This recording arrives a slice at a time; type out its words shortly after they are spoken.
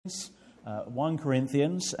1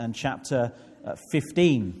 Corinthians and chapter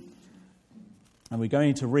 15. And we're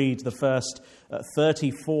going to read the first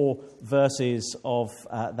 34 verses of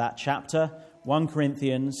that chapter, 1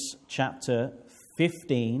 Corinthians chapter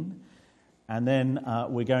 15. And then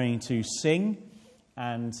we're going to sing.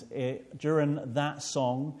 And during that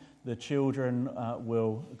song, the children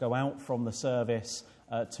will go out from the service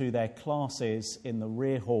to their classes in the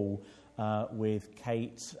rear hall with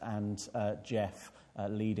Kate and Jeff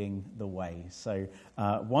leading the way. So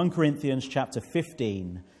 1 Corinthians chapter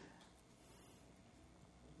 15.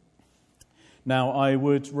 Now I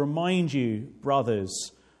would remind you,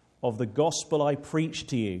 brothers, of the gospel I preached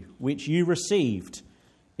to you, which you received,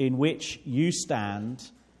 in which you stand,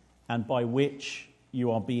 and by which you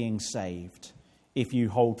are being saved, if you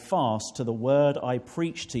hold fast to the word I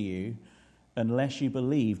preached to you, unless you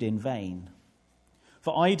believed in vain.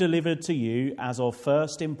 For I delivered to you as of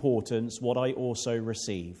first importance what I also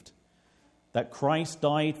received, that Christ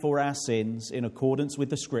died for our sins in accordance with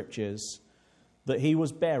the Scriptures, that he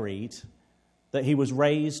was buried, that he was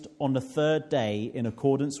raised on the third day in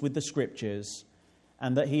accordance with the Scriptures,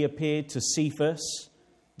 and that he appeared to Cephas,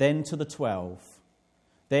 then to the 12.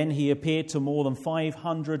 Then he appeared to more than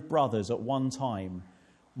 500 brothers at one time,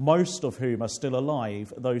 most of whom are still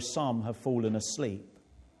alive, though some have fallen asleep.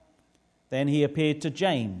 Then he appeared to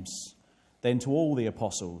James, then to all the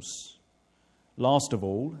apostles. Last of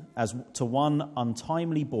all, as to one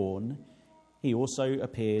untimely born, he also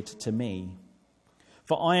appeared to me.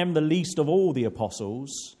 For I am the least of all the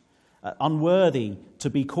apostles, unworthy to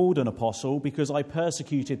be called an apostle, because I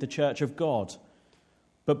persecuted the church of God.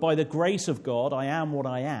 But by the grace of God I am what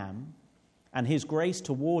I am, and his grace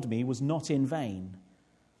toward me was not in vain.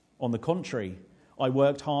 On the contrary, I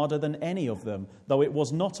worked harder than any of them, though it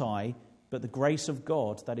was not I, but the grace of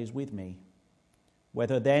God that is with me.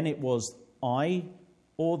 Whether then it was I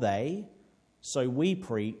or they, so we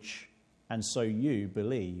preach, and so you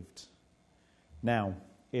believed. Now,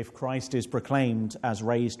 if Christ is proclaimed as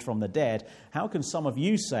raised from the dead, how can some of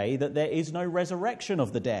you say that there is no resurrection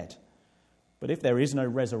of the dead? But if there is no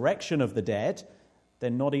resurrection of the dead,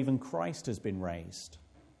 then not even Christ has been raised.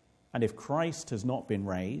 And if Christ has not been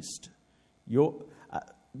raised,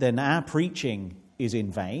 then our preaching is in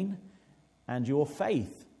vain, and your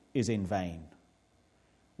faith is in vain.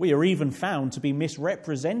 We are even found to be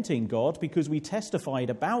misrepresenting God, because we testified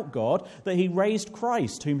about God that he raised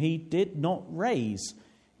Christ, whom he did not raise,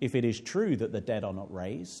 if it is true that the dead are not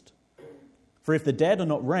raised. For if the dead are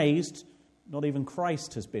not raised, not even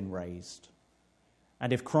Christ has been raised.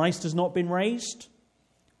 And if Christ has not been raised,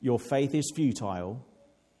 your faith is futile,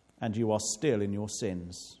 and you are still in your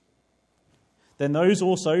sins. Then those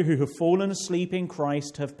also who have fallen asleep in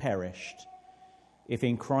Christ have perished. If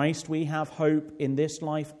in Christ we have hope in this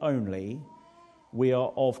life only, we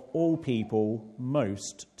are of all people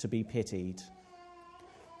most to be pitied.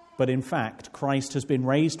 But in fact, Christ has been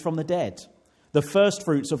raised from the dead, the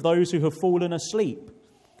firstfruits of those who have fallen asleep.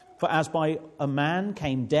 For as by a man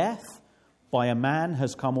came death, by a man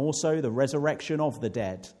has come also the resurrection of the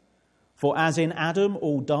dead. For as in Adam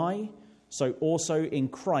all die, so also in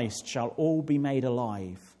Christ shall all be made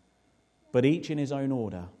alive, but each in his own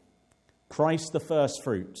order. Christ the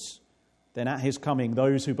firstfruits, then at his coming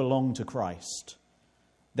those who belong to Christ.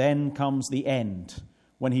 Then comes the end,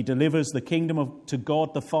 when he delivers the kingdom to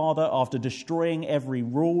God the Father after destroying every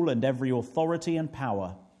rule and every authority and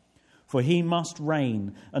power. For he must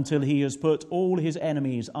reign until he has put all his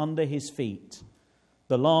enemies under his feet.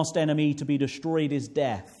 The last enemy to be destroyed is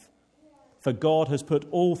death, for God has put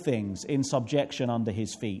all things in subjection under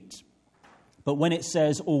his feet. But when it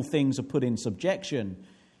says all things are put in subjection,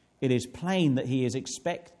 it is plain that he is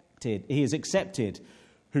accepted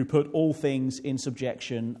who put all things in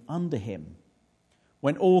subjection under him.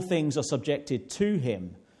 When all things are subjected to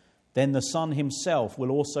him, then the Son himself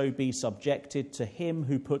will also be subjected to him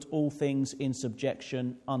who put all things in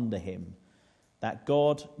subjection under him, that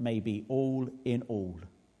God may be all in all.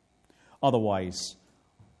 Otherwise,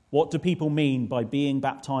 what do people mean by being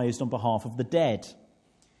baptized on behalf of the dead?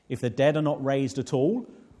 If the dead are not raised at all,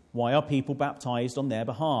 why are people baptized on their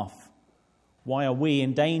behalf? Why are we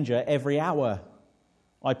in danger every hour?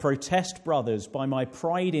 I protest, brothers, by my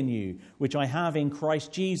pride in you, which I have in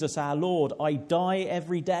Christ Jesus our Lord. I die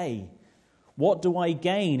every day. What do I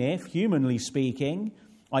gain if, humanly speaking,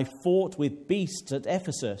 I fought with beasts at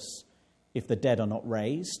Ephesus? If the dead are not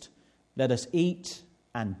raised, let us eat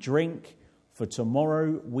and drink, for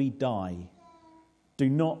tomorrow we die. Do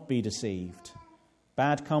not be deceived.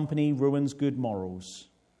 Bad company ruins good morals.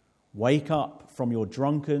 Wake up from your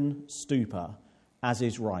drunken stupor, as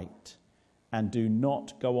is right, and do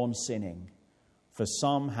not go on sinning. For for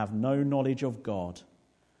some have no knowledge of God.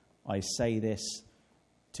 I say this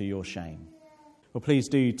to your shame. Well, please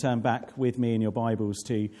do turn back with me in your Bibles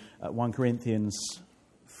to 1 Corinthians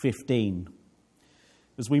 15.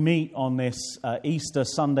 As we meet on this Easter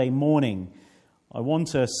Sunday morning, I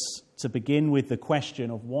want us to begin with the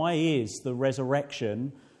question of why is the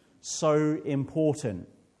resurrection so important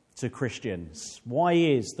to Christians? Why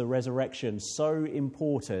is the resurrection so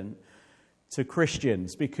important to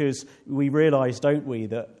Christians? Because we realise, don't we,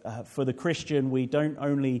 that for the Christian we don't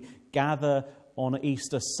only gather on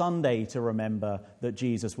Easter Sunday to remember that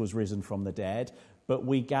Jesus was risen from the dead, but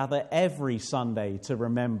we gather every Sunday to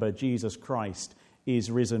remember Jesus Christ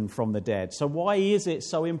is risen from the dead. So why is it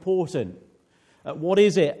so important? What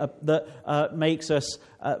is it that makes us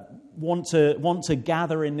want to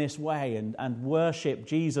gather in this way and worship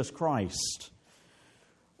Jesus Christ?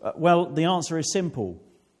 Well, the answer is simple.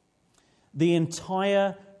 The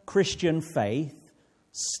entire Christian faith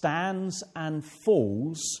stands and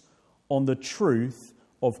falls on the truth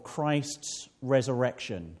of Christ's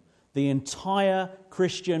resurrection. The entire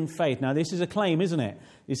Christian faith. Now, this is a claim, isn't it?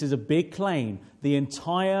 This is a big claim. The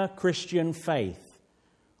entire Christian faith,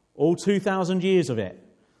 all 2,000 years of it,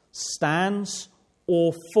 stands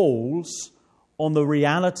or falls on the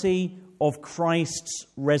reality of Christ's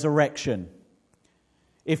resurrection.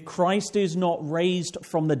 If Christ is not raised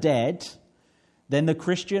from the dead, then the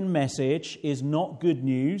Christian message is not good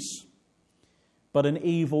news, but an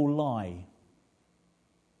evil lie.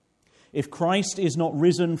 If Christ is not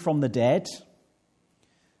risen from the dead,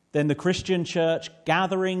 then the Christian church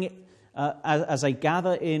gathering as they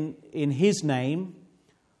gather in His name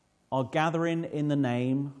are gathering in the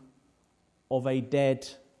name of a dead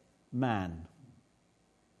man.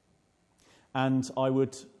 And I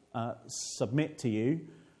would submit to you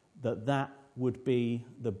that that would be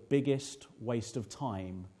the biggest waste of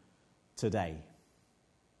time today.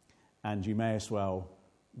 And you may as well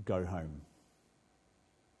go home.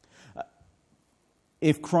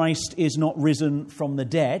 If Christ is not risen from the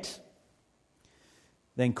dead,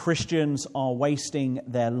 then Christians are wasting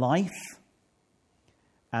their life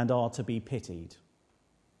and are to be pitied.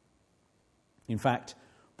 In fact,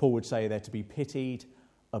 Paul would say they're to be pitied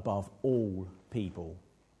above all people.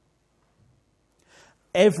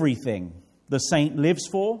 Everything the saint lives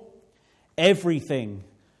for, everything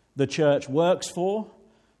the church works for,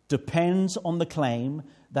 depends on the claim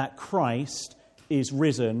that Christ is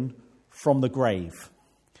risen from the grave.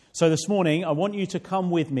 So this morning, I want you to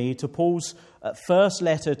come with me to Paul's first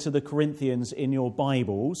letter to the Corinthians in your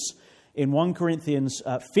Bibles, in 1 Corinthians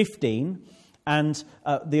 15. And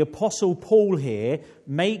the Apostle Paul here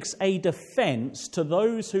makes a defense to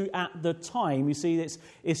those who at the time, you see,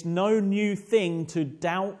 it's no new thing to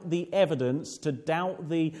doubt the evidence, to doubt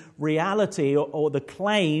the reality or the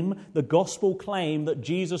claim, the gospel claim that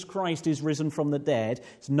Jesus Christ is risen from the dead.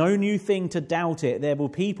 It's no new thing to doubt it. There were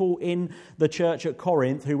people in the church at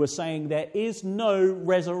Corinth who were saying there is no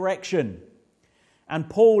resurrection. And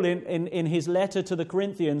Paul, in his letter to the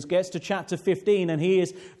Corinthians, gets to chapter 15, and he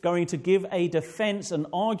is going to give a defense, an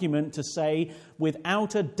argument to say,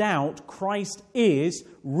 without a doubt, Christ is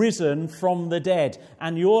risen from the dead.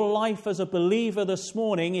 And your life as a believer this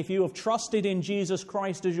morning, if you have trusted in Jesus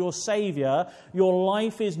Christ as your Saviour, your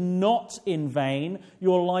life is not in vain,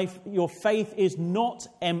 your faith is not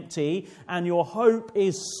empty, and your hope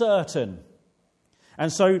is certain.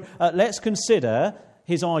 And so let's consider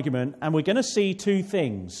his argument, and we're going to see two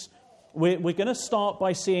things. We're going to start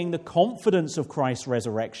by seeing the confidence of Christ's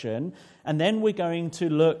resurrection, and then we're going to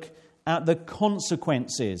look at the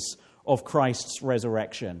consequences of Christ's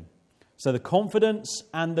resurrection. So the confidence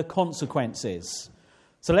and the consequences.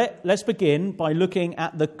 So let's begin by looking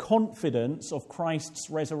at the confidence of Christ's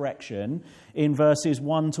resurrection in verses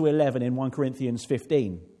 1 to 11 in 1 Corinthians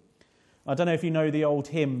 15. I don't know if you know the old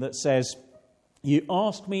hymn that says, "You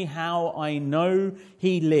ask me how I know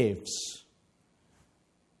He lives.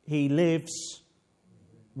 He lives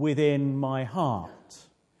within my heart."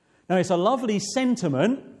 Now, it's a lovely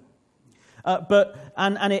sentiment, but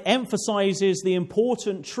it emphasizes the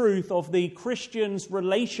important truth of the Christian's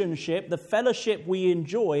relationship, the fellowship we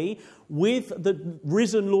enjoy with the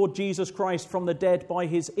risen Lord Jesus Christ from the dead by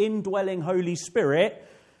His indwelling Holy Spirit.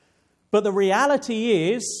 But the reality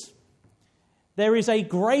is, there is a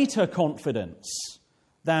greater confidence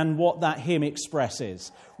than what that hymn expresses.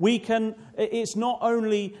 It's not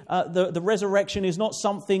only, the resurrection is not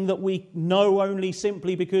something that we know only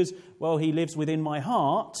simply because, well, He lives within my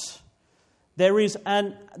heart. There is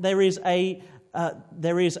a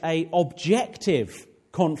objective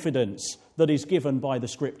confidence that is given by the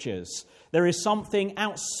Scriptures. There is something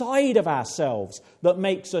outside of ourselves that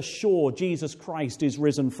makes us sure Jesus Christ is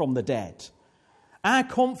risen from the dead. Our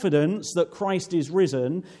confidence that Christ is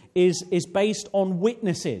risen is based on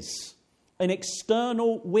witnesses, and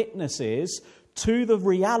external witnesses to the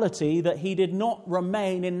reality that he did not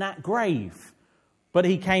remain in that grave, but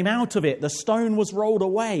he came out of it. The stone was rolled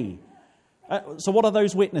away. So what are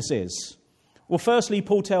those witnesses? Well, firstly,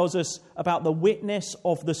 Paul tells us about the witness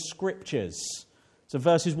of the Scriptures. So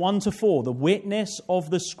verses 1 to 4, the witness of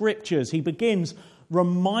the Scriptures. He begins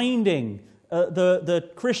reminding the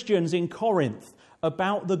Christians in Corinth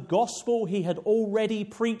about the gospel he had already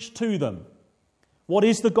preached to them. What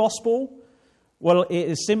is the gospel? Well, it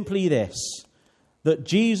is simply this, that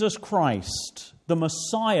Jesus Christ, the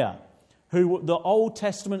Messiah, who the Old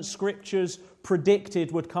Testament Scriptures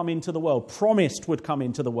predicted would come into the world, promised would come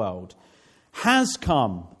into the world, has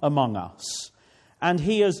come among us. And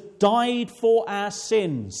he has died for our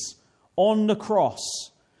sins on the cross.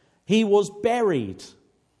 He was buried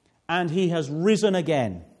and he has risen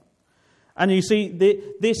again. And you see,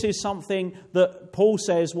 this is something that Paul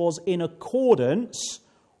says was in accordance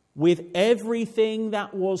with everything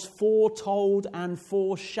that was foretold and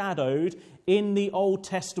foreshadowed in the Old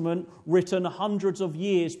Testament, written hundreds of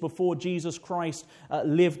years before Jesus Christ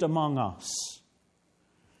lived among us.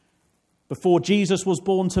 Before Jesus was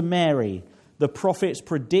born to Mary, the prophets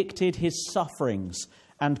predicted his sufferings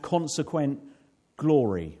and consequent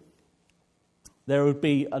glory. There would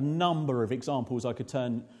be a number of examples I could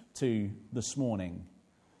turn to this morning.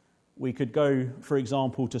 We could go, for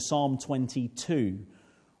example, to Psalm 22,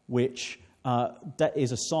 which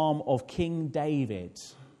is a psalm of King David.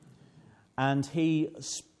 And he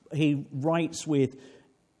writes with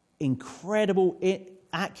incredible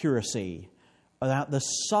accuracy about the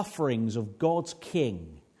sufferings of God's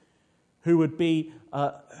king, who would be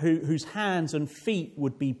whose hands and feet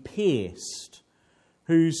would be pierced,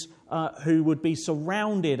 who would be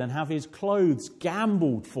surrounded and have his clothes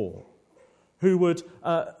gambled for, who would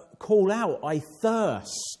call out, "I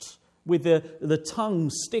thirst," with the tongue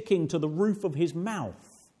sticking to the roof of his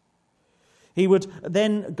mouth. He would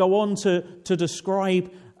then go on to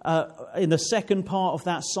describe in the second part of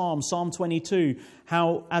that psalm, Psalm 22,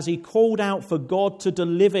 how as he called out for God to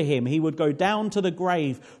deliver him, he would go down to the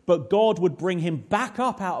grave, but God would bring him back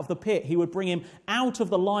up out of the pit. He would bring him out of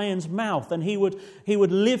the lion's mouth, and he would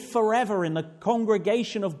live forever in the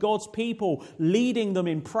congregation of God's people, leading them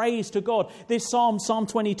in praise to God. This Psalm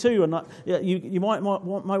 22, and you might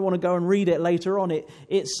want to go and read it later on.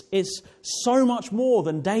 It's so much more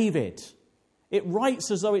than David. It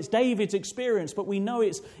writes as though it's David's experience, but we know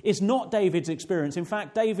it's not David's experience. In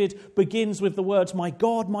fact, David begins with the words, my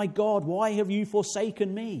God, why have you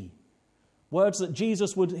forsaken me?" Words that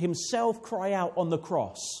Jesus would himself cry out on the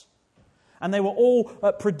cross. And they were all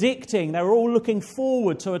predicting, they were all looking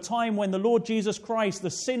forward to a time when the Lord Jesus Christ, the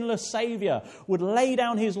sinless Saviour, would lay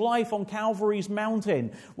down his life on Calvary's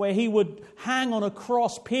mountain, where he would hang on a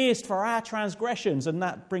cross pierced for our transgressions. And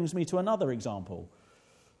that brings me to another example.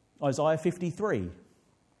 Isaiah 53.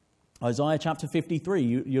 Isaiah chapter 53.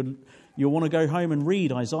 You'll want to go home and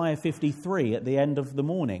read Isaiah 53 at the end of the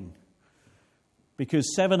morning.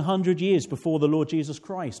 Because 700 years before the Lord Jesus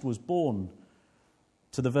Christ was born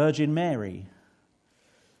to the Virgin Mary,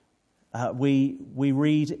 we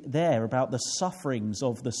read there about the sufferings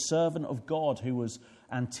of the servant of God who was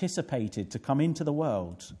anticipated to come into the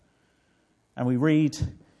world. And we read,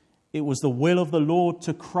 "It was the will of the Lord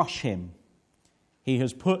to crush him. He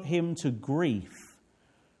has put him to grief.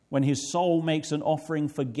 When his soul makes an offering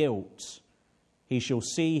for guilt, he shall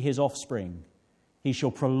see his offspring. He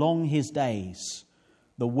shall prolong his days.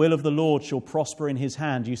 The will of the Lord shall prosper in his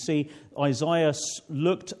hand." You see, Isaiah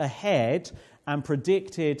looked ahead and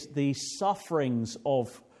predicted the sufferings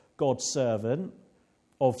of God's servant,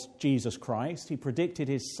 of Jesus Christ. He predicted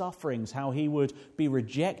his sufferings, how he would be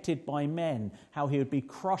rejected by men, how he would be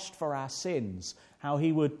crushed for our sins, how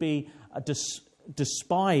he would be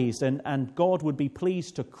despised, and God would be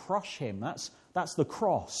pleased to crush him. That's the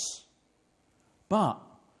cross. But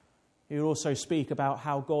he would also speak about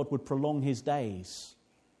how God would prolong his days,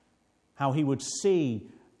 how he would see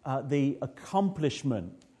the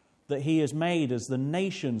accomplishment that he has made as the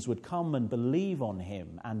nations would come and believe on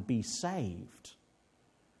him and be saved,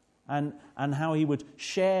 and how he would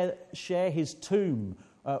share his tomb,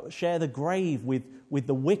 share the grave with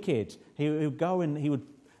the wicked. He would go and he would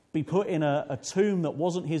be put in a tomb that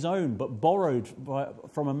wasn't his own, but borrowed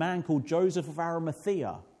from a man called Joseph of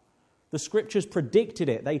Arimathea. The Scriptures predicted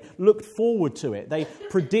it. They looked forward to it. They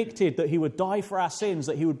predicted that he would die for our sins,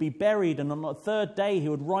 that he would be buried, and on the third day he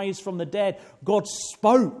would rise from the dead. God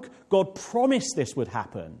spoke. God promised this would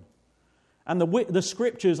happen. And the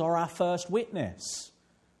Scriptures are our first witness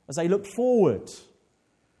as they look forward.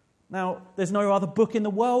 Now, there's no other book in the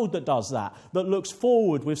world that does that looks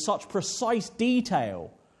forward with such precise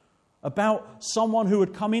detail about someone who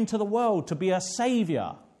would come into the world to be a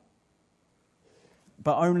Saviour.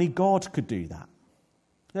 But only God could do that.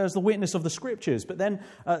 There's the witness of the Scriptures. But then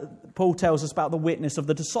Paul tells us about the witness of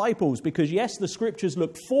the disciples, because yes, the Scriptures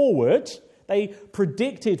looked forward. They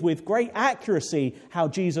predicted with great accuracy how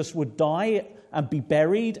Jesus would die and be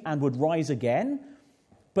buried and would rise again.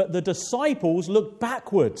 But the disciples looked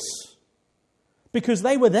backwards because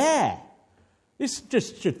they were there. This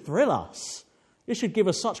just should thrill us. This should give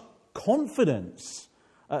us such confidence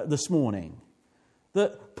this morning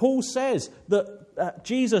that Paul says that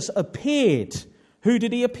Jesus appeared. Who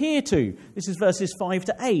did he appear to? This is verses 5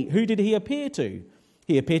 to 8. Who did he appear to?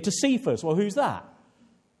 He appeared to Cephas. Well, who's that?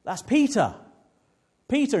 That's Peter.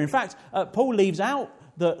 Peter. In fact, Paul leaves out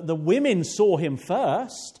the women saw him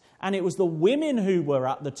first, and it was the women who were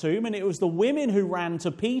at the tomb, and it was the women who ran to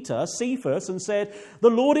Peter, Cephas, and said, "The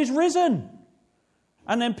Lord is risen."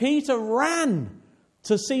 And then Peter ran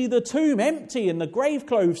to see the tomb empty and the grave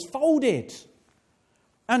clothes folded.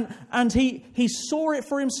 And he saw it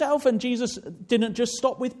for himself, and Jesus didn't just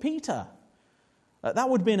stop with Peter. That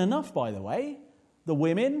would have been enough, by the way. The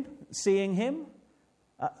women seeing him,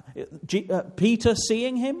 Peter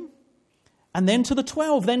seeing him, and then to the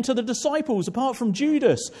 12, then to the disciples, apart from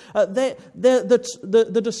Judas.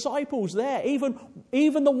 The disciples there,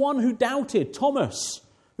 even the one who doubted, Thomas,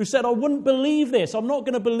 who said, "I wouldn't believe this. I'm not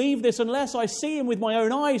going to believe this unless I see him with my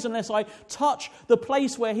own eyes, unless I touch the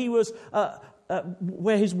place where he was,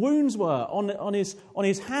 where his wounds were, on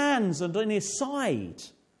his hands and on his side."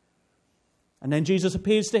 And then Jesus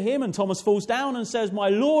appears to him, and Thomas falls down and says, "My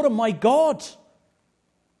Lord and my God."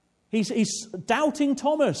 He's doubting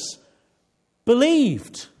Thomas.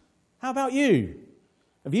 Believed. How about you?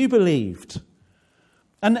 Have you believed?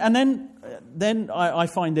 And then I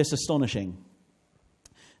find this astonishing.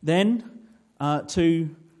 Then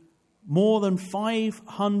to more than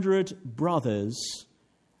 500 brothers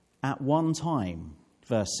at one time,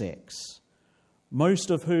 verse 6,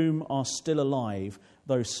 most of whom are still alive,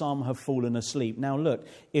 though some have fallen asleep. Now look,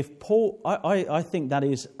 if Paul, I think that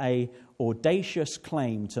is an audacious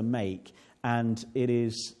claim to make, and it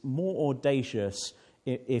is more audacious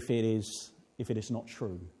if it is not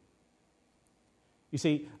true. You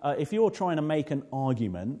see, if you're trying to make an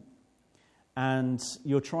argument and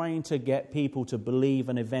you're trying to get people to believe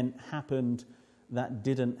an event happened that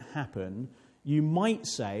didn't happen, you might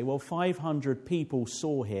say, well, 500 people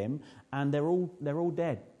saw him and they're all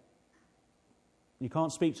dead. You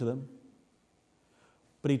can't speak to them.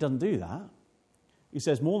 But he doesn't do that. He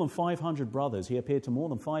says more than 500 brothers. He appeared to more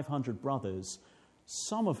than 500 brothers,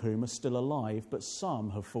 some of whom are still alive, but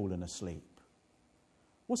some have fallen asleep.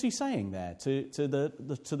 What's he saying there to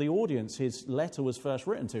the audience his letter was first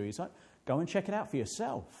written to? He's like, go and check it out for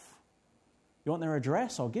yourself. You want their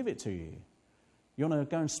address? I'll give it to you. You want to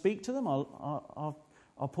go and speak to them? I'll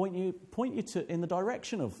point you in the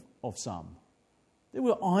direction of some. There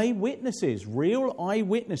were eyewitnesses, real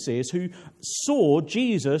eyewitnesses who saw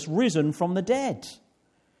Jesus risen from the dead.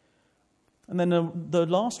 And then the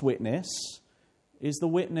last witness is the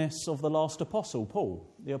witness of the last apostle, Paul,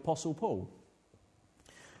 the Apostle Paul.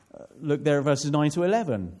 Look there at verses 9 to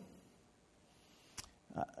 11.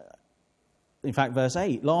 In fact, verse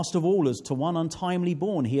 8, last of all, as to one untimely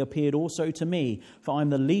born, he appeared also to me, for I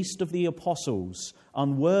am the least of the apostles,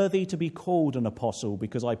 unworthy to be called an apostle,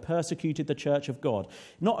 because I persecuted the church of God.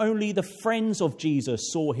 Not only the friends of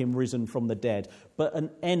Jesus saw him risen from the dead, but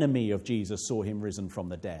an enemy of Jesus saw him risen from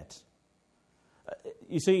the dead.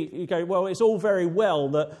 You see, you go, well, it's all very well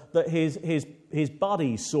that his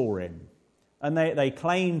buddies saw him, and they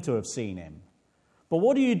claim to have seen him. But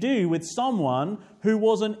what do you do with someone who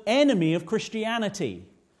was an enemy of Christianity?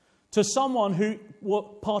 To someone who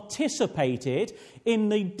participated in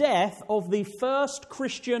the death of the first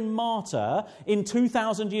Christian martyr in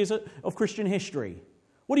 2,000 years of Christian history?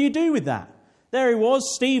 What do you do with that? There he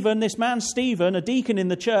was, Stephen, this man Stephen, a deacon in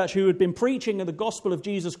the church who had been preaching the gospel of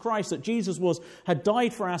Jesus Christ, that Jesus had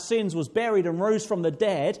died for our sins, was buried and rose from the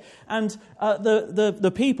dead. And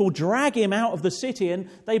the people drag him out of the city and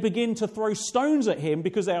they begin to throw stones at him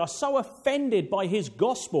because they are so offended by his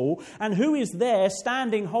gospel. And who is there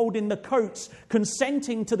standing holding the coats,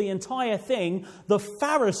 consenting to the entire thing? The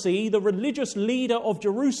Pharisee, the religious leader of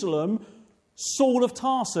Jerusalem, Saul of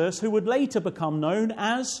Tarsus, who would later become known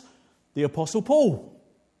as the Apostle Paul.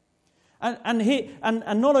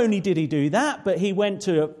 And not only did he do that, but he went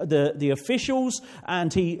to the officials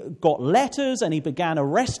and he got letters and he began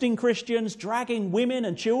arresting Christians, dragging women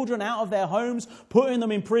and children out of their homes, putting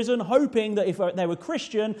them in prison, hoping that if they were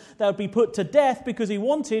Christian, they would be put to death because he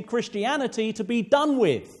wanted Christianity to be done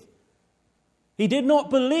with. He did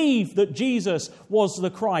not believe that Jesus was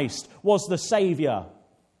the Christ, was the Saviour.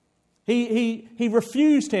 He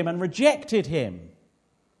refused him and rejected him.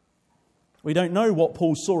 We don't know what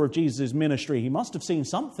Paul saw of Jesus' ministry. He must have seen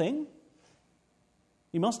something.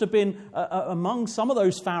 He must have been among some of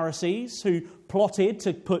those Pharisees who plotted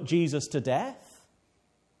to put Jesus to death.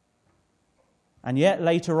 And yet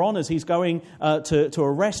later on, as he's going to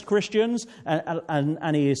arrest Christians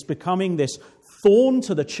and he is becoming this thorn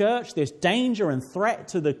to the church, this danger and threat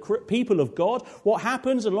to the people of God, what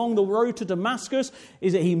happens along the road to Damascus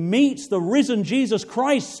is that he meets the risen Jesus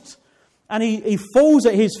Christ. And he falls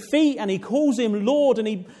at his feet and he calls him Lord and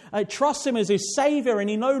he trusts him as his Saviour, and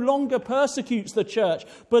he no longer persecutes the church,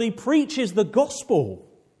 but he preaches the gospel.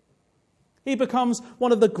 He becomes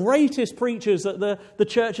one of the greatest preachers that the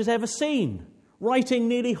church has ever seen, writing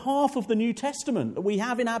nearly half of the New Testament that we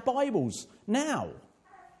have in our Bibles now.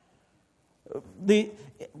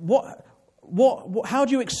 How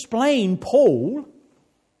do you explain Paul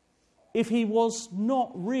if he was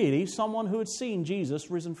not really someone who had seen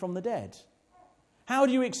Jesus risen from the dead? How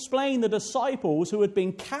do you explain the disciples who had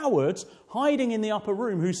been cowards hiding in the upper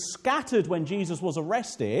room, who scattered when Jesus was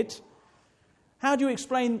arrested? How do you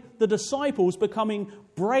explain the disciples becoming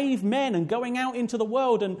brave men and going out into the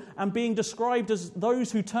world and being described as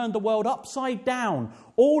those who turned the world upside down,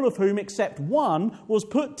 all of whom except one was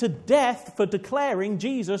put to death for declaring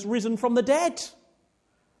Jesus risen from the dead?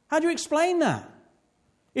 How do you explain that?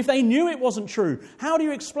 If they knew it wasn't true, how do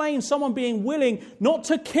you explain someone being willing not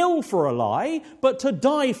to kill for a lie, but to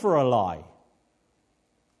die for a lie?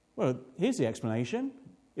 Well, here's the explanation.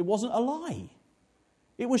 It wasn't a lie.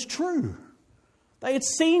 It was true. They had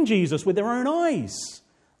seen Jesus with their own eyes.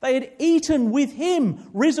 They had eaten with him,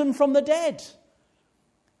 risen from the dead.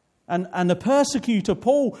 And the persecutor,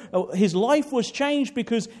 Paul, his life was changed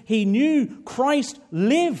because he knew Christ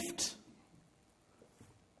lived.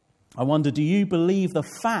 I wonder, do you believe the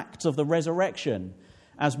fact of the resurrection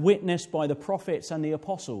as witnessed by the prophets and the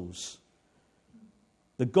apostles?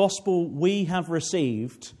 The gospel we have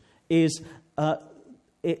received is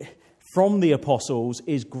from the apostles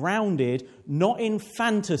is grounded not in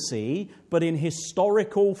fantasy, but in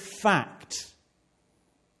historical fact.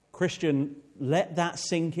 Christian, let that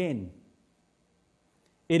sink in.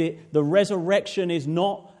 The resurrection is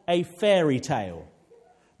not a fairy tale.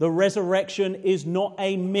 The resurrection is not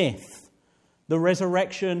a myth. The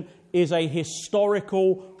resurrection is a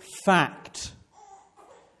historical fact.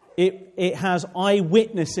 It has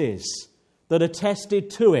eyewitnesses that attested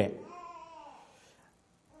to it.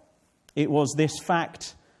 It was this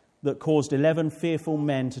fact that caused 11 fearful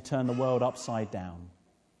men to turn the world upside down.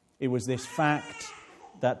 It was this fact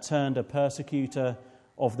that turned a persecutor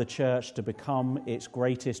of the church to become its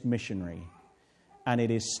greatest missionary. And it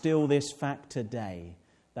is still this fact today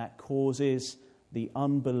that causes the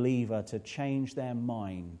unbeliever to change their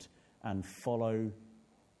mind and follow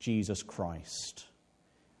Jesus Christ.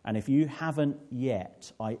 And if you haven't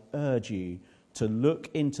yet, I urge you to look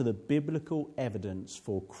into the biblical evidence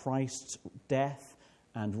for Christ's death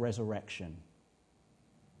and resurrection.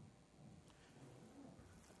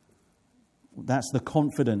 That's the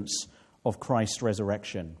confidence of Christ's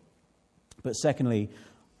resurrection. But secondly,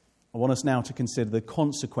 I want us now to consider the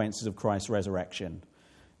consequences of Christ's resurrection.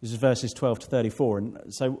 This is verses 12 to 34. And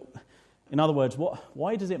so, in other words,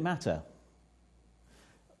 why does it matter?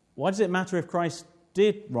 Why does it matter if Christ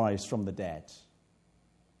did rise from the dead?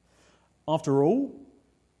 After all,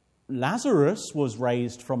 Lazarus was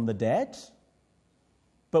raised from the dead.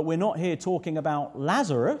 But we're not here talking about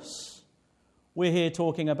Lazarus. We're here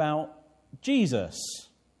talking about Jesus.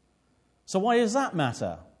 So why does that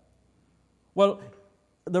matter? Well,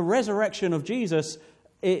 the resurrection of Jesus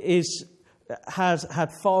has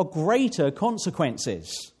had far greater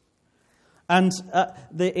consequences. And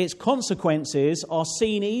its consequences are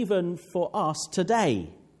seen even for us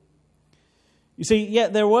today. You see,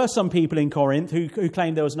 yet there were some people in Corinth who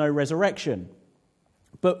claimed there was no resurrection.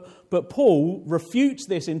 But Paul refutes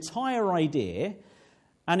this entire idea,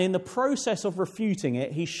 and in the process of refuting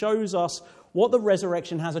it, he shows us what the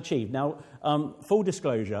resurrection has achieved. Now, full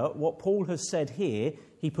disclosure, what Paul has said here,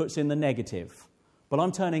 he puts in the negative. But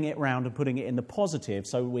I'm turning it around and putting it in the positive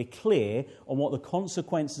so we're clear on what the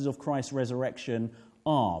consequences of Christ's resurrection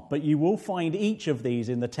are. But you will find each of these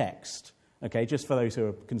in the text, okay, just for those who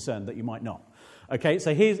are concerned that you might not. Okay,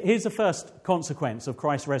 so here's the first consequence of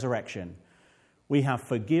Christ's resurrection. We have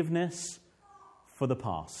forgiveness for the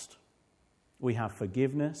past. We have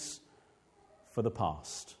forgiveness for the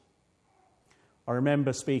past. I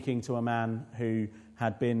remember speaking to a man who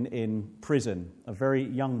had been in prison, a very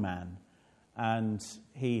young man, and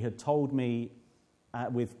he had told me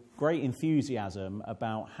with great enthusiasm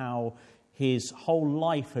about how his whole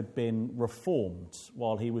life had been reformed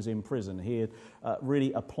while he was in prison. He had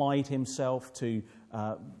really applied himself to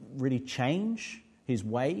really change his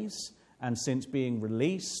ways, and since being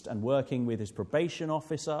released and working with his probation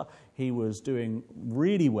officer, he was doing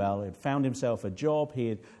really well. He had found himself a job. He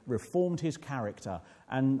had reformed his character.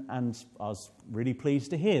 And I was really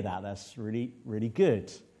pleased to hear that. That's really, really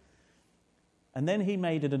good. And then he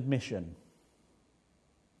made an admission.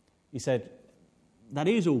 He said, that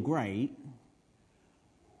is all great,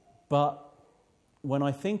 but when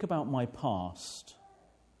I think about my past,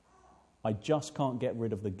 I just can't get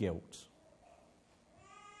rid of the guilt.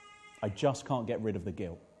 I just can't get rid of the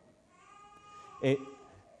guilt.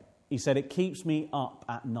 He said, it keeps me up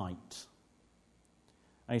at night.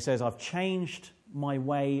 And he says, I've changed my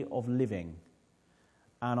way of living,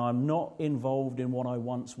 and I'm not involved in what I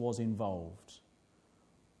once was involved.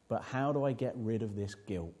 But how do I get rid of this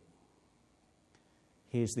guilt?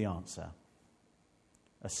 Here's the answer.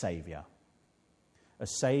 A Saviour. A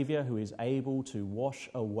Saviour who is able to wash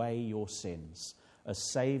away your sins. A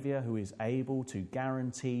Saviour who is able to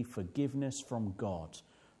guarantee forgiveness from God,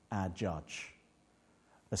 our judge.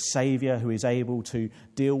 A Saviour who is able to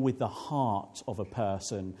deal with the heart of a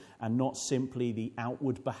person and not simply the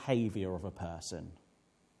outward behaviour of a person.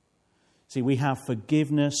 See, we have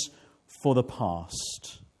forgiveness for the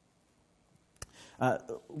past.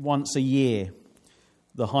 Once a year,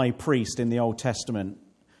 the high priest in the Old Testament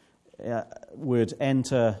would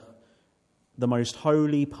enter the most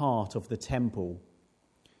holy part of the temple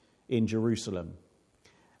in Jerusalem,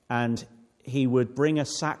 and he would bring a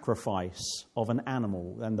sacrifice of an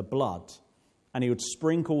animal and the blood, and he would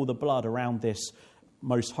sprinkle the blood around this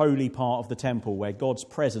most holy part of the temple where God's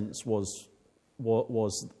presence was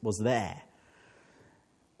there.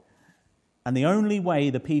 And the only way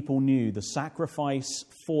the people knew the sacrifice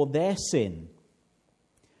for their sin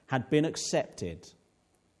had been accepted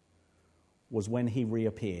was when he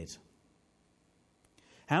reappeared.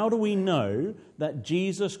 How do we know that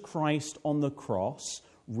Jesus Christ on the cross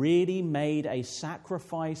really made a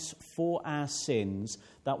sacrifice for our sins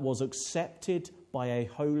that was accepted by a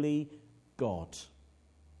holy God?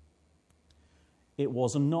 It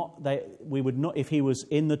was not that we would not, if he was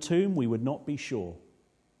in the tomb, we would not be sure.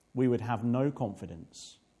 We would have no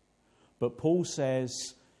confidence. But Paul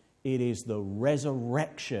says it is the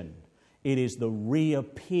resurrection, it is the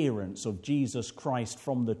reappearance of Jesus Christ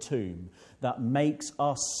from the tomb that makes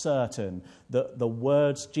us certain that the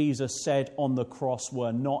words Jesus said on the cross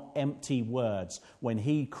were not empty words when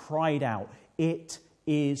he cried out, "It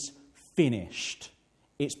is finished."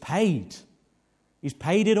 It's paid. He's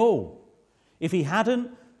paid it all. If he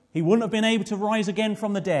hadn't, he wouldn't have been able to rise again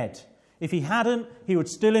from the dead. If he hadn't, he would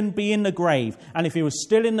still be in the grave. And if he was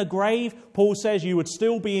still in the grave, Paul says you would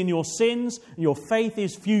still be in your sins, and your faith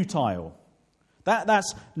is futile.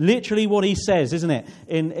 That's literally what he says, isn't it?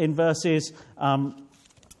 In verses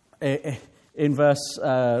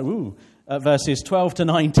verses 12 to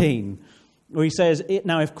 19, where he says,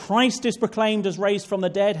 "Now if Christ is proclaimed as raised from the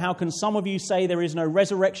dead, how can some of you say there is no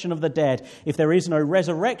resurrection of the dead? If there is no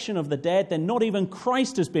resurrection of the dead, then not even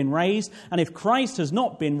Christ has been raised. And if Christ has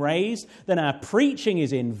not been raised, then our preaching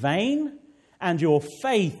is in vain, and your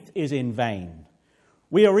faith is in vain.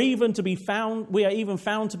 We are even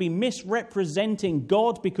found to be misrepresenting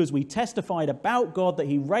God, because we testified about God that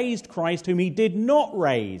he raised Christ, whom he did not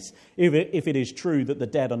raise, if it is true that the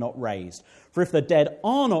dead are not raised. For if the dead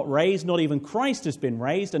are not raised, not even Christ has been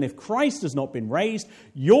raised. And if Christ has not been raised,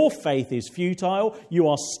 your faith is futile. You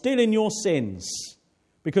are still in your sins."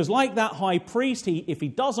 Because like that high priest, if he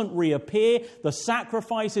doesn't reappear, the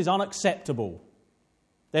sacrifice is unacceptable.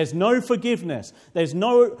 There's no forgiveness. There's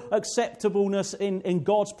no acceptableness in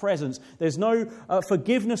God's presence. There's no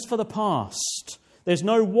forgiveness for the past. There's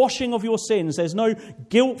no washing of your sins. There's no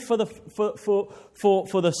guilt for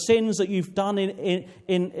the sins that you've done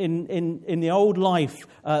in the old life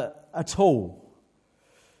at all.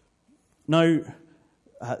 No.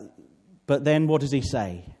 But then what does he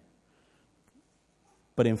say?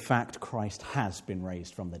 But in fact, Christ has been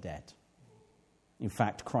raised from the dead. In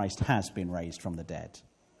fact, Christ has been raised from the dead.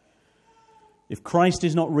 If Christ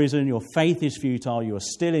is not risen, your faith is futile, you are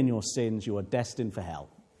still in your sins, you are destined for hell.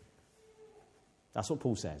 That's what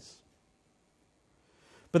Paul says.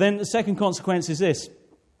 But then the second consequence is this.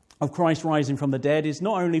 of Christ rising from the dead is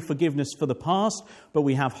not only forgiveness for the past, but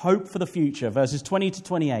we have hope for the future. Verses 20 to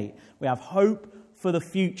 28, we have hope for the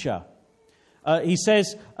future. He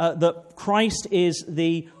says that Christ is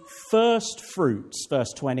the first fruits,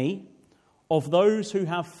 verse 20, of those who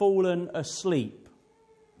have fallen asleep.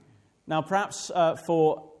 Now, perhaps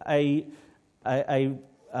for a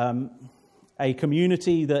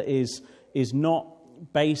community that is not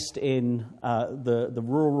based in the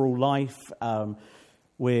rural life,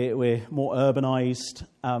 we're more urbanized.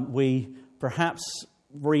 We perhaps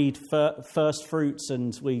read first fruits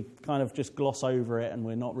and we kind of just gloss over it and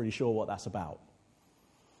we're not really sure what that's about.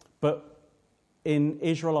 But in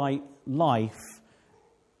Israelite life,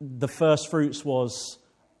 the first fruits was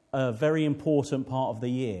a very important part of the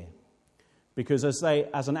year, because as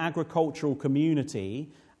an agricultural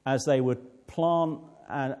community, as they would plant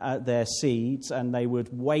their seeds and they would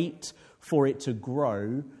wait for it to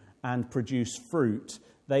grow and produce fruit,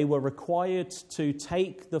 they were required to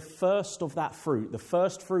take the first of that fruit, the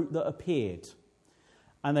first fruit that appeared,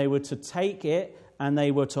 and they were to take it and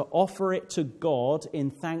they were to offer it to God in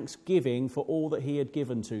thanksgiving for all that he had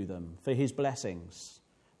given to them, for his blessings.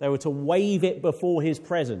 They were to wave it before his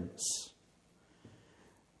presence.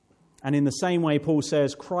 And in the same way, Paul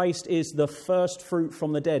says, Christ is the first fruit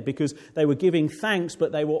from the dead, because they were giving thanks,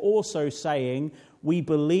 but they were also saying, we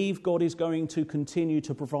believe God is going to continue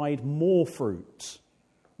to provide more fruit.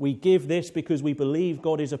 We give this because we believe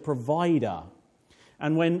God is a provider.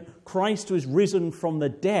 And when Christ was risen from the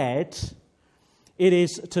dead, it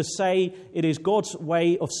is to say, it is God's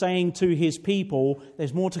way of saying to his people,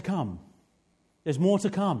 there's more to come. There's more to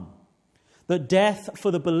come. That death for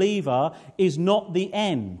the believer is not the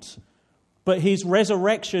end, but his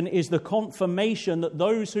resurrection is the confirmation that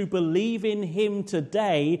those who believe in him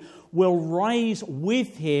today will rise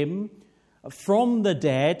with him from the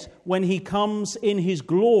dead when he comes in his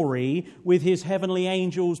glory with his heavenly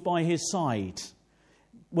angels by his side.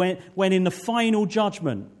 When in the final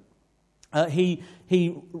judgment, he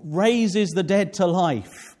raises the dead to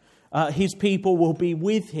life, his people will be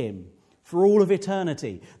with him for all of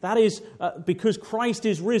eternity. That is, because Christ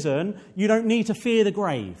is risen, you don't need to fear the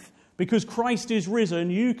grave. Because Christ is risen,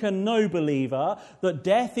 you can know, believer, that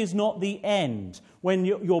death is not the end. When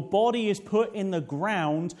your body is put in the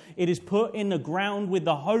ground, it is put in the ground with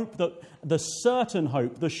the hope, that the certain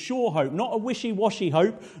hope, the sure hope, not a wishy-washy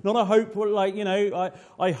hope, not a hope like,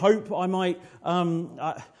 I hope I might...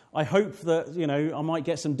 I hope that, I might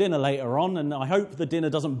get some dinner later on, and I hope the dinner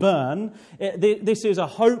doesn't burn. This is a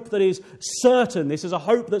hope that is certain. This is a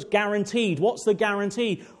hope that's guaranteed. What's the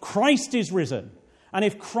guarantee? Christ is risen. And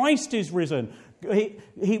if Christ is risen,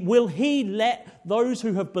 will he let those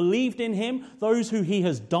who have believed in him, those who he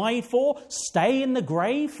has died for, stay in the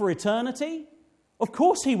grave for eternity? Of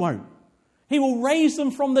course he won't. He will raise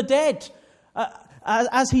them from the dead,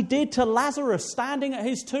 as he did to Lazarus standing at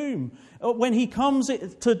his tomb. When he comes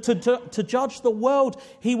to judge the world,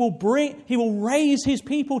 he will raise his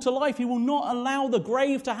people to life. He will not allow the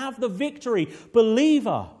grave to have the victory.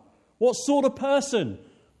 Believer, what sort of person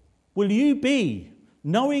will you be,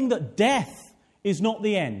 knowing that death is not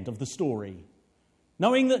the end of the story?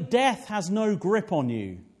 Knowing that death has no grip on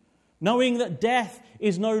you? Knowing that death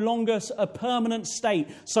is no longer a permanent state.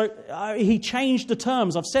 So he changed the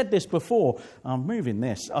terms. I've said this before. I'm moving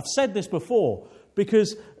this. I've said this before.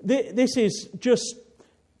 Because this is just,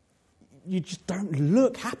 you just don't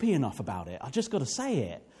look happy enough about it. I just got to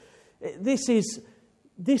say it. This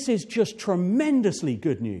is just tremendously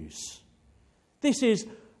good news.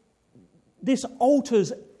 This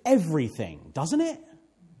alters everything, doesn't it?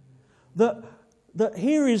 That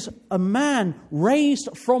here is a man raised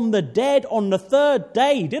from the dead on the third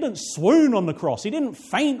day. He didn't swoon on the cross. He didn't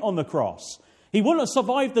faint on the cross. He wouldn't have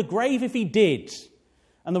survived the grave if he did.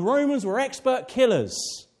 And the Romans were expert killers.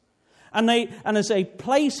 And as they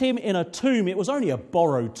place him in a tomb, it was only a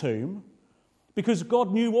borrowed tomb, because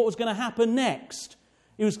God knew what was going to happen next.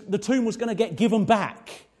 The tomb was going to get given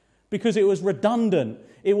back because it was redundant.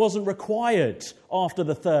 It wasn't required after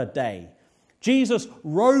the third day. Jesus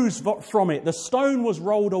rose from it. The stone was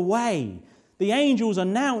rolled away. The angels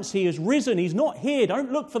announced he is risen. He's not here.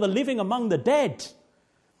 Don't look for the living among the dead.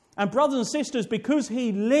 And brothers and sisters, because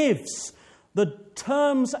he lives, the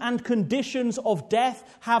terms and conditions of death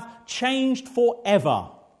have changed forever.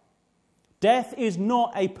 Death is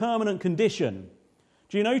not a permanent condition.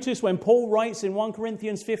 Do you notice when Paul writes in 1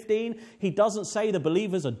 Corinthians 15, he doesn't say the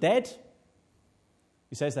believers are dead?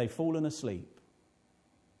 He says they've fallen asleep.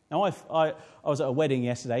 Now, I was at a wedding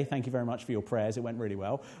yesterday. Thank you very much for your prayers. It went really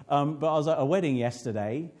well. But I was at a wedding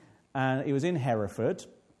yesterday, and it was in Hereford.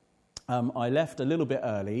 I left a little bit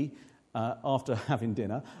early, after having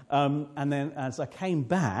dinner. And then as I came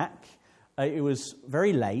back, it was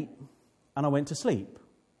very late, and I went to sleep.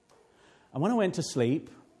 And when I went to sleep,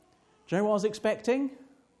 do you know what I was expecting?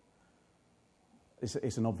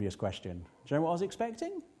 It's an obvious question. Do you know what I was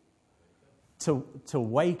expecting? To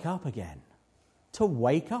wake up again. To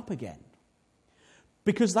wake up again.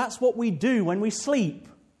 Because that's what we do when we sleep.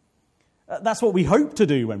 That's what we hope to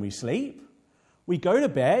do when we sleep. We go to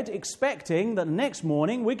bed expecting that the next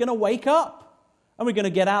morning we're going to wake up and we're going to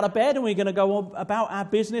get out of bed and we're going to go about our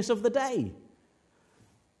business of the day.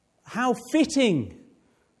 How fitting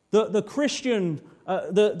that the Christian,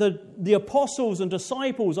 the apostles and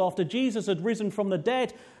disciples, after Jesus had risen from the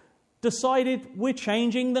dead, decided we're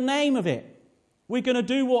changing the name of it. We're going to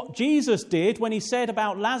do what Jesus did when he said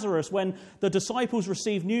about Lazarus, when the disciples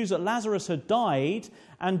received news that Lazarus had died,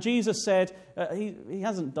 and Jesus said, he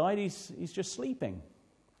hasn't died, he's just sleeping.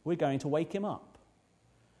 We're going to wake him up.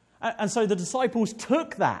 And so the disciples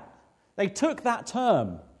took that. They took that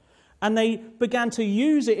term, and they began to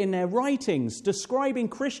use it in their writings, describing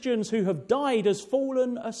Christians who have died as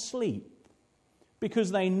fallen asleep,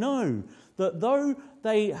 because they know that though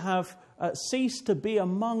they have ceased to be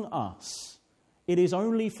among us, it is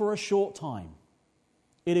only for a short time.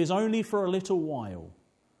 It is only for a little while.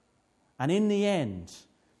 And in the end,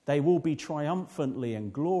 they will be triumphantly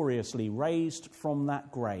and gloriously raised from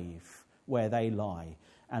that grave where they lie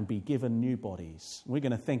and be given new bodies. We're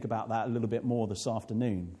going to think about that a little bit more this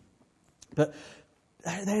afternoon. But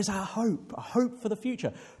there's our hope, a hope for the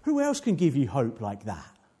future. Who else can give you hope like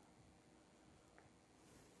that?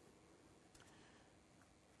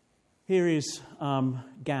 Here is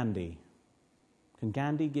Gandhi. Can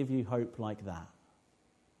Gandhi give you hope like that?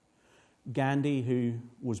 Gandhi, who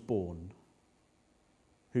was born,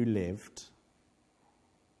 who lived,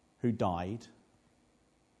 who died.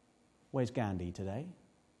 Where's Gandhi today?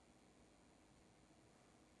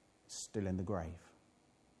 Still in the grave.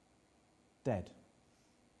 Dead.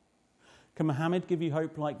 Can Muhammad give you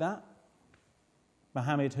hope like that?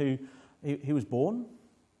 Muhammad, who he was born,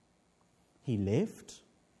 he lived,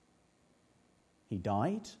 he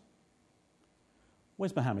died.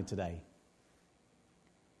 Where's Muhammad today?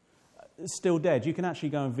 Still dead. You can actually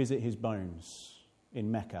go and visit his bones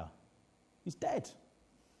in Mecca. He's dead.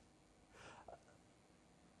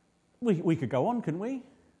 We could go on, couldn't we?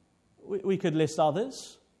 We could list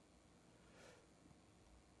others.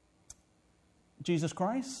 Jesus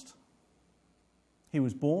Christ, he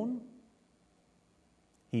was born,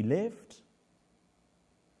 he lived,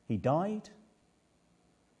 he died,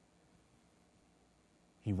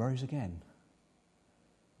 he rose again.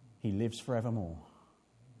 He lives forevermore.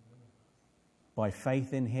 By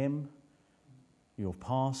faith in him, your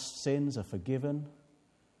past sins are forgiven.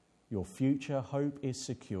 Your future hope is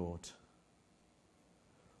secured.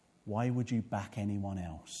 Why would you back anyone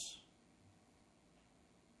else?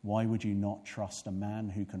 Why would you not trust a man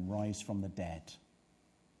who can rise from the dead?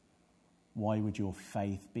 Why would your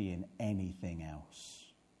faith be in anything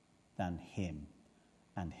else than him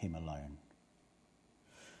and him alone?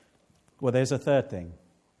 Well, there's a third thing.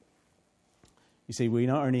 You see, we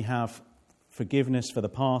not only have forgiveness for the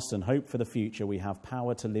past and hope for the future, we have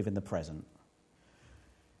power to live in the present.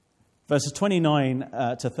 Verses 29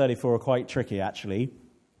 to 34 are quite tricky, actually.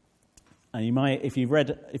 And you might, if you read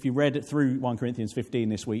it through 1 Corinthians 15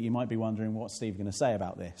 this week, you might be wondering what's Steve going to say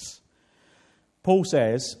about this. Paul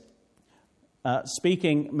says,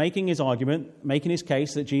 making his argument, making his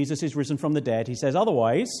case that Jesus is risen from the dead, he says,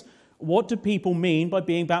 otherwise, what do people mean by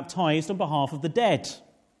being baptized on behalf of the dead?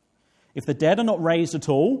 If the dead are not raised at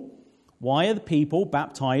all, why are the people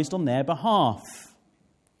baptized on their behalf?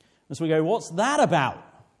 And so we go, what's that about?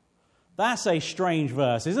 That's a strange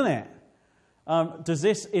verse, isn't it?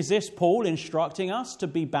 Is this Paul instructing us to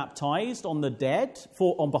be baptized on the dead,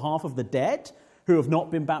 on behalf of the dead who have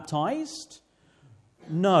not been baptized?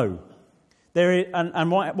 No.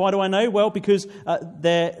 Why do I know? Well, because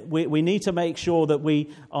we need to make sure that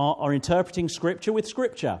we are interpreting Scripture with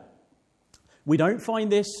Scripture. We don't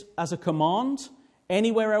find this as a command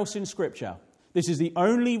anywhere else in Scripture. This is the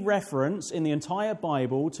only reference in the entire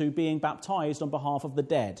Bible to being baptized on behalf of the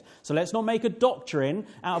dead. So let's not make a doctrine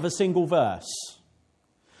out of a single verse.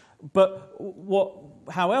 But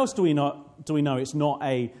how else do we know it's not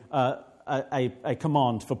a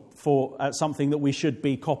command for something that we should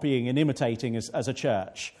be copying and imitating as a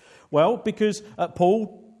church? Well, because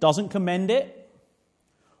Paul doesn't commend it.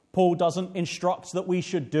 Paul doesn't instruct that we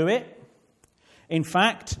should do it. In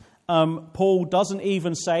fact, Paul doesn't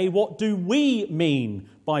even say, what do we mean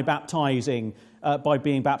by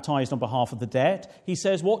being baptized on behalf of the dead? He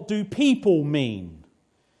says, what do people mean?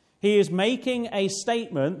 He is making a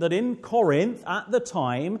statement that in Corinth at the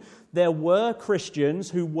time, there were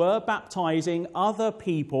Christians who were baptizing other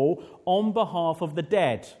people on behalf of the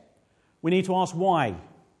dead. We need to ask why.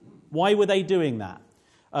 Why were they doing that?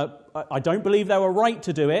 I don't believe they were right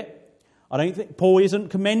to do it. I don't think Paul isn't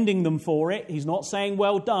commending them for it. He's not saying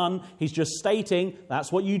well done. He's just stating that's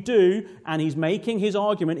what you do, and he's making his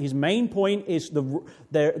argument. His main point is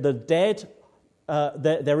the dead.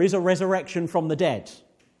 There is a resurrection from the dead,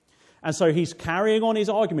 and so he's carrying on his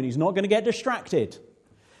argument. He's not going to get distracted,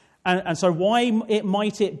 and so why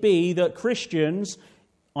might it be that Christians,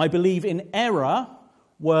 I believe in error,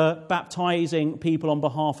 were baptizing people on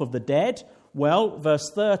behalf of the dead? Well,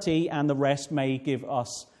 verse 30 and the rest may give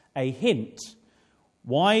us a hint.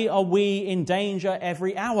 Why are we in danger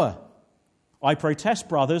every hour? I protest,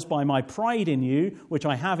 brothers, by my pride in you, which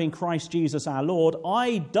I have in Christ Jesus our Lord,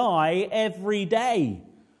 I die every day.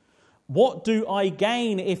 What do I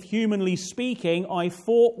gain if, humanly speaking, I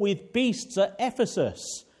fought with beasts at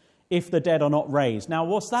Ephesus, if the dead are not raised? Now,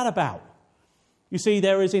 what's that about? You see,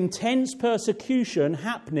 there is intense persecution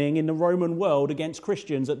happening in the Roman world against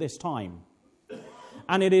Christians at this time.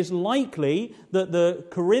 And it is likely that the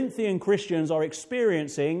Corinthian Christians are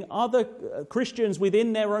experiencing other Christians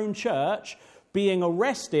within their own church being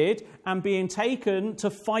arrested and being taken to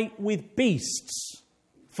fight with beasts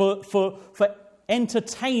for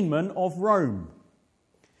entertainment of Rome.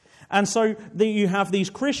 And so you have these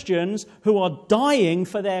Christians who are dying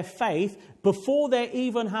for their faith before they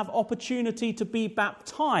even have opportunity to be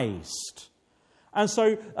baptized. And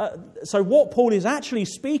so what Paul is actually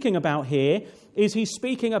speaking about here is he's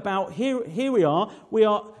speaking about, here we are,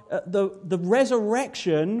 the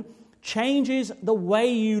resurrection changes the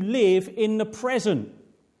way you live in the present.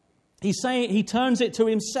 He's saying, he turns it to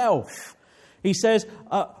himself. He says,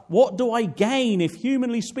 what do I gain if,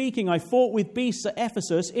 humanly speaking, I fought with beasts at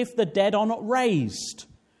Ephesus if the dead are not raised?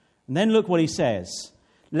 And then look what he says.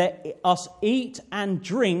 Let us eat and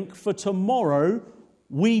drink, for tomorrow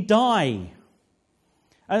we die.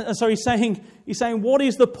 And so he's saying, what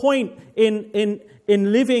is the point in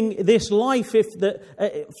living this life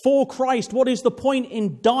for Christ? What is the point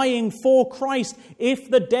in dying for Christ if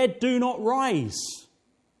the dead do not rise?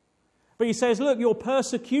 But he says, look, your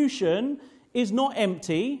persecution is not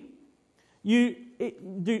empty.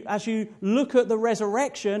 As you look at the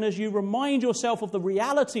resurrection, as you remind yourself of the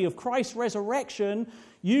reality of Christ's resurrection,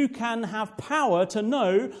 you can have power to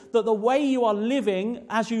know that the way you are living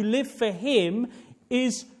as you live for Him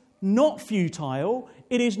is not futile.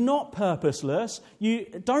 It is not purposeless. You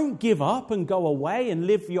don't give up and go away and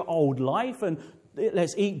live your old life and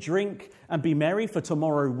let's eat, drink and be merry, for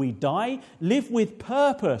tomorrow we die. Live with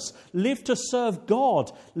purpose. Live to serve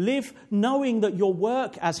God. Live knowing that your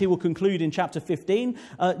work, as he will conclude in chapter 15,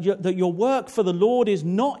 that your work for the Lord is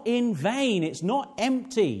not in vain. It's not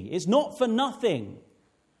empty. It's not for nothing.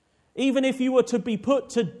 Even if you were to be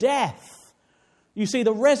put to death, you see,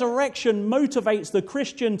 the resurrection motivates the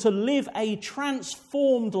Christian to live a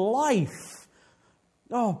transformed life.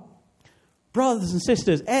 Oh, brothers and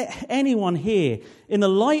sisters, anyone here, in the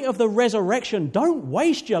light of the resurrection, don't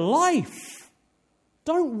waste your life.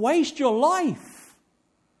 Don't waste your life.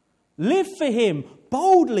 Live for Him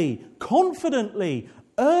boldly, confidently,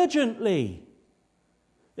 urgently.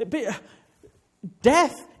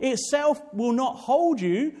 Death itself will not hold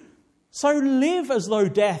you, so live as though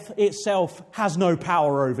death itself has no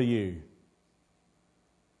power over you.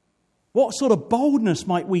 What sort of boldness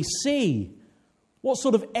might we see? What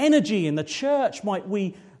sort of energy in the church might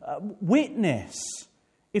we witness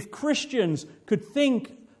if Christians could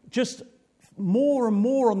think just more and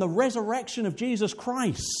more on the resurrection of Jesus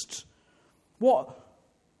Christ? What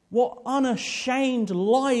unashamed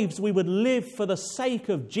lives we would live for the sake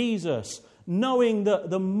of Jesus, knowing that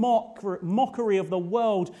the mockery of the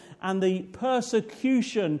world and the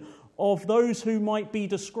persecution of those who might be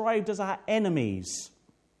described as our enemies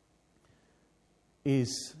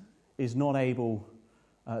is not able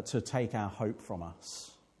to take our hope from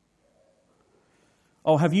us.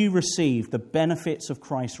 Oh, have you received the benefits of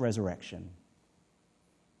Christ's resurrection?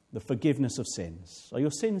 The forgiveness of sins. Are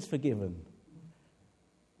your sins forgiven?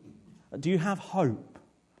 Do you have hope?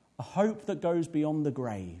 A hope that goes beyond the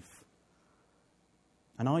grave?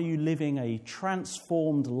 And are you living a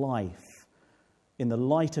transformed life in the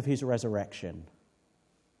light of His resurrection?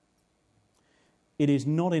 It is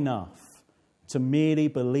not enough to merely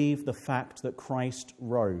believe the fact that Christ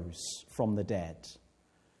rose from the dead.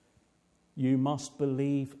 You must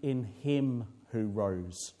believe in Him who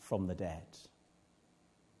rose from the dead.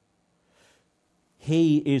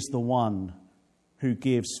 He is the one who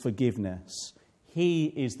gives forgiveness. He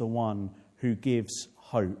is the one who gives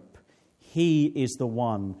hope. He is the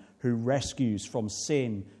one who rescues from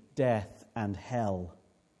sin, death, and hell.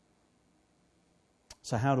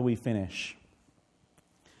 So how do we finish?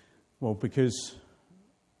 Well, because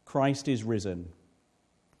Christ is risen,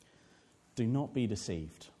 do not be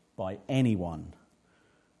deceived by anyone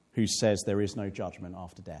who says there is no judgment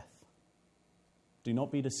after death. Do not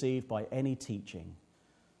be deceived by any teaching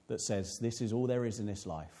that says this is all there is in this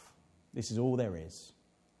life. This is all there is.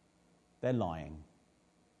 They're lying.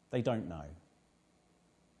 They don't know.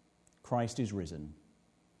 Christ is risen.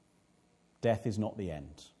 Death is not the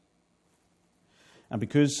end. And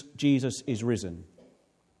because Jesus is risen,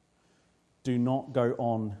 do not go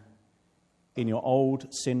on in your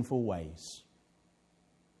old sinful ways.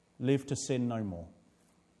 Live to sin no more.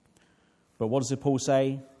 But what does Paul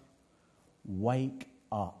say? Wake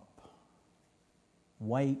up.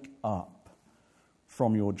 Wake up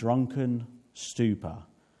from your drunken stupor,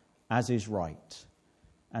 as is right,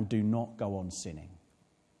 and do not go on sinning.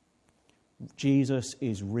 Jesus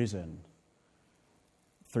is risen.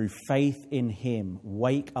 Through faith in him,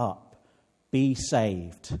 wake up, be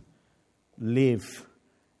saved, live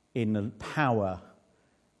in the power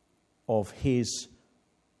of his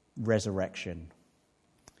resurrection.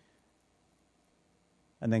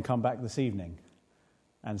 And then come back this evening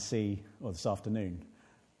and see, or this afternoon,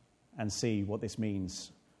 and see what this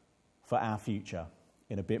means for our future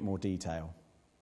in a bit more detail.